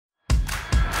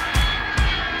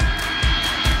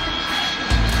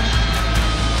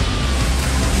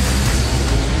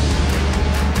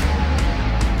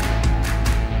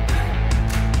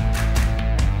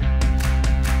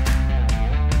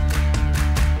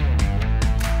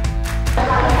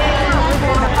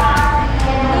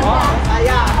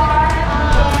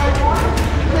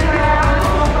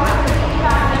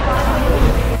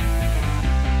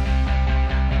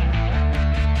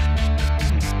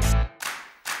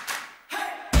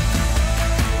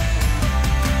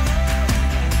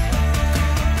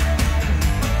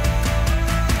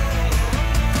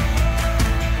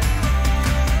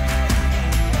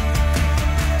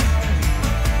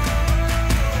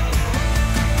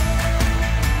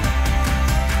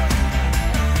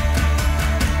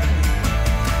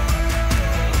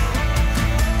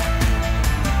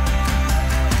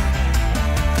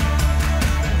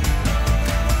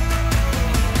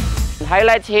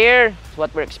highlights here is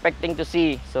what we're expecting to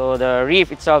see. So the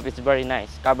reef itself is very nice,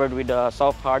 covered with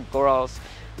soft hard corals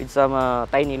with some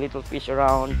tiny little fish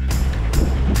around.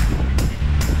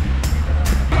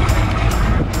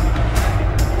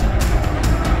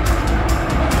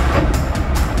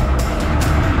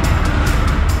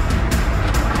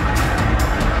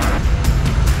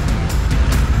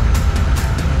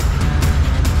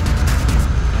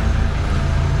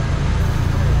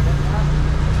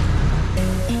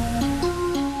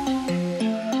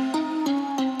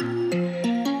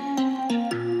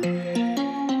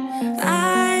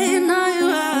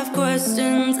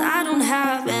 I don't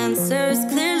have answers,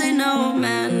 clearly no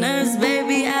manners,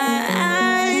 baby.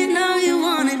 I know you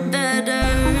want it better,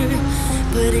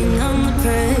 putting on the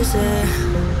pressure,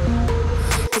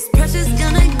 'cause pressure's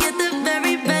gonna get the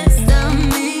very best of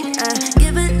me. I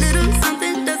give a little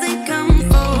something, doesn't come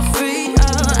for free.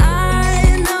 Oh,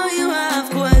 I know you have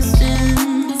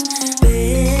questions,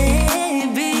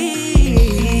 baby.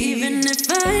 Even if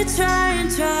I try and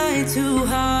try too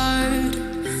hard,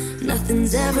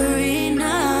 nothing's ever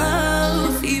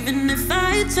enough. Even if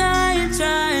I try and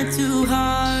try too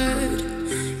hard,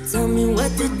 tell me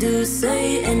what to do,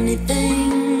 say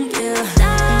anything, yeah.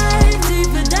 Dive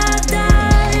deeper,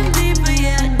 dive deeper,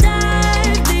 yeah.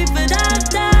 Dive deeper,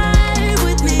 dive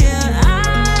with me, yeah. I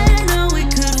know we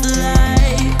could fly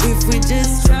if we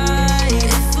just try,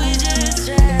 if we just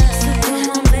try. So come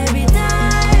on, baby,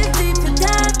 dive deeper,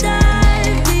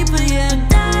 dive deeper, yeah.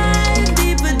 Dive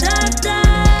deeper,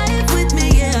 dive with me,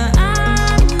 yeah. I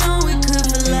know we could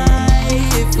fly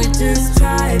if we just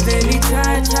try, baby,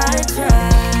 try, try, try.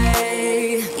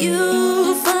 You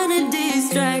find it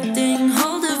distracting,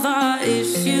 hold of our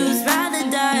issues, rather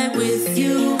die with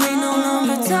you. We no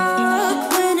longer talk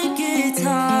when it gets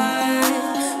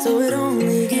hard, so it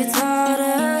only gets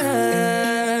harder.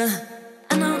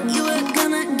 I know you were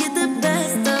gonna get the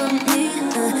best of me.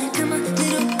 Come a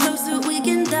little closer, we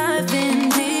can dive in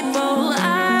deep. Oh,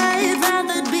 I'd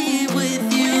rather be with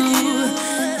you,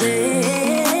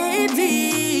 baby.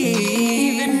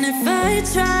 Even if I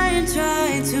try and try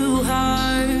too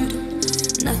hard,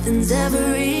 nothing's ever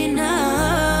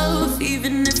enough.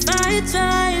 Even if I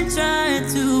try and try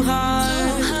too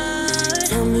hard,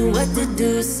 tell me what to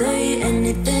do, say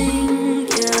anything,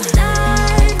 yeah.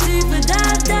 Dive deeper,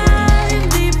 dive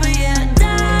deeper, yeah.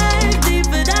 Dive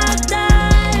deeper,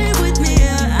 dive with me,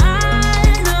 yeah. I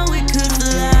know we could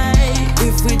fly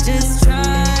if we just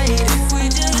tried, if we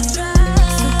just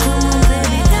tried. So come on,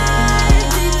 baby, dive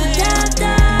deeper,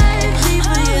 dive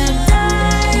deeper, yeah.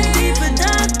 Dive deeper,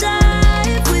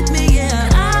 dive with me, yeah.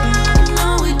 I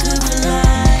know we could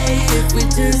fly if we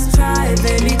just try,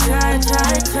 baby, try,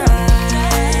 try, try.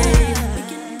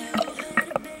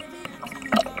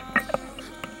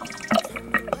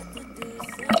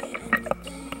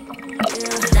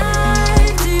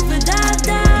 Dive deeper,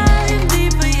 dive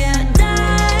deeper, yeah.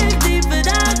 Dive deeper,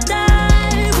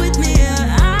 dive with me,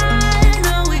 yeah. I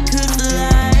know we could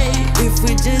fly if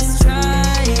we just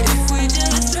tried, if we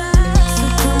just tried. So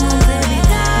come on, baby,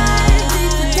 dive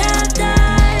deeper,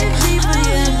 dive deeper,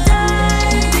 yeah.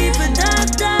 Dive deeper,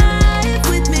 dive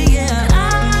with me, yeah. I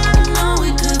know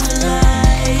we could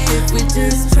fly if we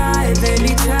just try,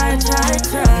 baby, try, try,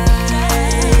 try.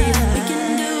 We can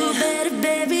do better,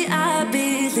 baby, I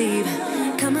believe.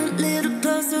 Come a little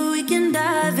closer, we can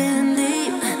dive in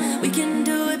deep. We can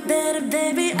do it better,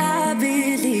 baby, I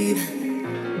believe.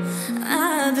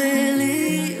 I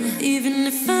believe. Even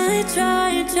if I try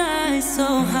and try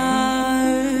so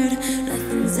hard,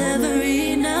 nothing's ever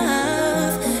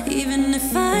enough. Even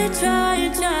if I try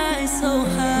and try so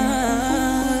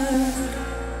hard,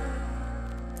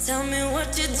 tell me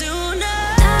what you do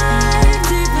now. Dive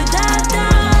deeper,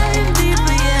 dive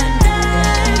deeper, yeah.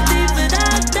 Dive deeper,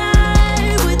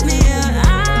 dive with me, yeah.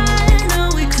 I know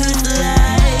we could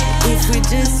fly if we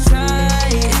just try,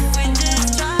 if we just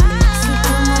try. So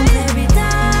come on, baby,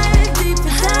 dive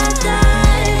deeper,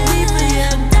 dive deeper,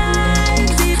 yeah.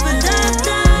 Dive deeper,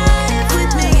 dive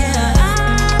with me, yeah.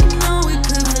 I know we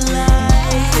could fly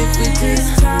if we just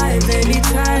try, baby,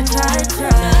 try, try,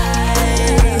 try.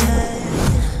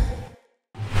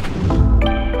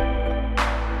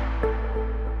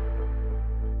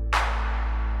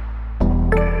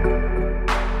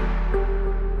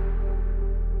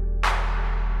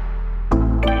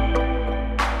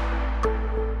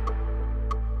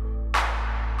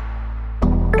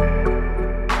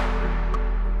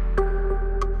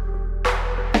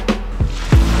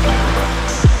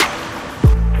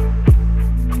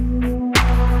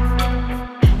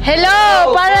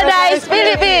 Hello, Paradise,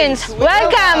 Philippines!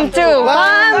 Welcome to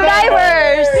Valm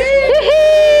Divers!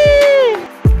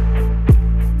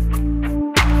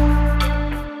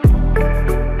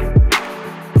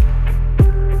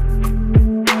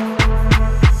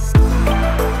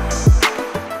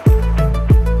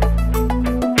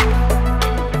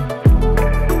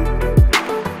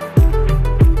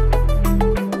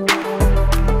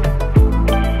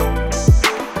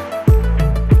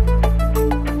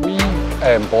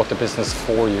 bought the business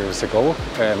 4 years ago,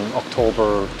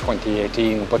 October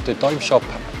 2018, but the dive shop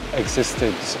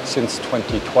existed since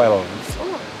 2012.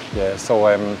 Yeah, so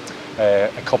a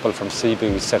couple from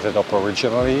Cebu set it up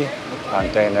originally,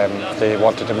 and then they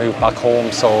wanted to move back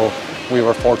home, so we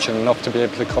were fortunate enough to be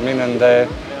able to come in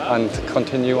and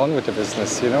continue on with the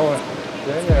business, you know.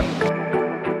 Yeah.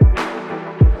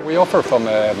 We offer from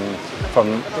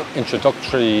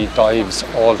introductory dives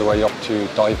all the way up to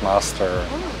dive master,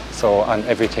 so, and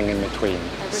everything in between.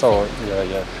 So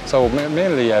yeah. So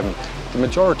mainly the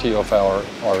majority of our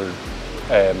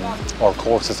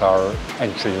courses are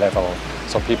entry level.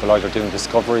 So people either doing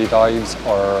discovery dives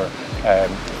or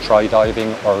try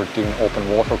diving or doing open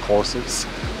water courses.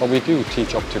 But we do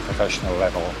teach up to professional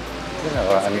level. You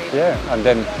know,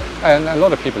 and a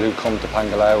lot of people who come to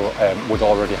Panglao would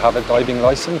already have a diving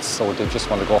license, so they just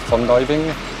want to go fun diving,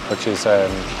 which is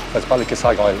as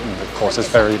Balicasag Island, of course, is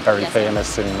very, very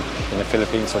famous in the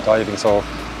Philippines for diving. So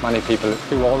many people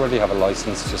who already have a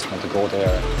license just want to go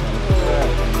there.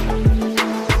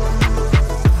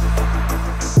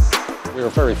 We are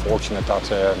very fortunate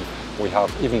that we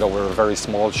have, even though we're a very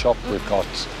small shop, we've got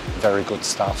very good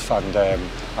staff, and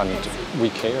we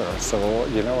care. So,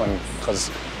 you know, and because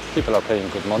people are paying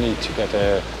good money to get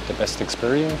the best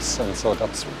experience, and so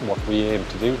that's what we aim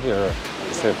to do here,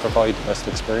 is to provide the best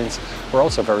experience. We're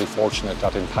also very fortunate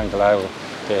that in Panglao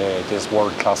there's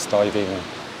world-class diving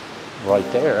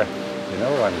right there, you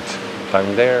know, and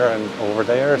down there and over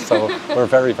there. So we're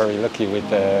very, very lucky with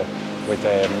the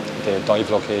dive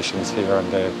locations here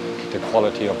and the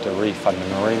quality of the reef and the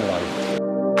marine life.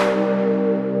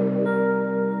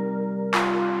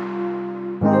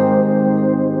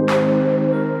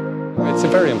 It's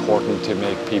very important to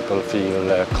make people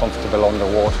feel comfortable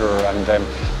underwater, and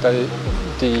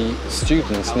the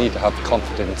students need to have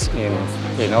confidence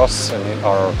in us and in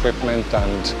our equipment,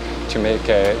 and to make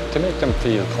them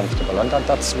feel comfortable. And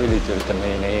that's really the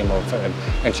main aim of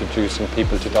introducing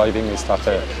people to diving, is that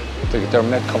they're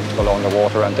made comfortable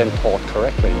underwater and then taught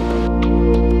correctly.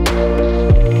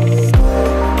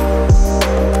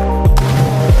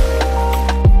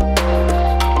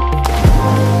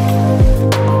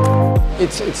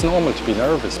 It's normal to be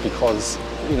nervous because,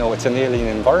 you know, it's an alien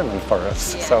environment for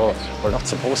us, so we're not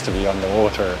supposed to be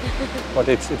underwater. But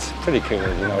it's pretty cool,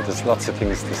 you know, there's lots of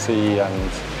things to see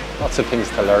and lots of things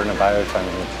to learn about,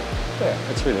 and yeah,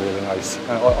 it's really, really nice,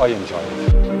 and I enjoy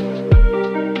it.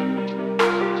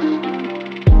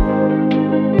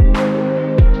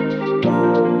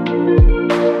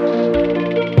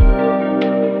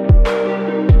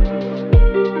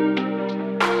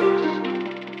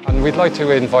 We'd like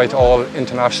to invite all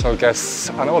international guests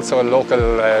and also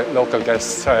local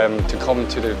guests to come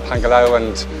to the Panglao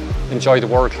and enjoy the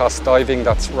world-class diving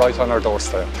that's right on our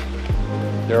doorstep.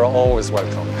 You're always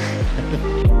welcome.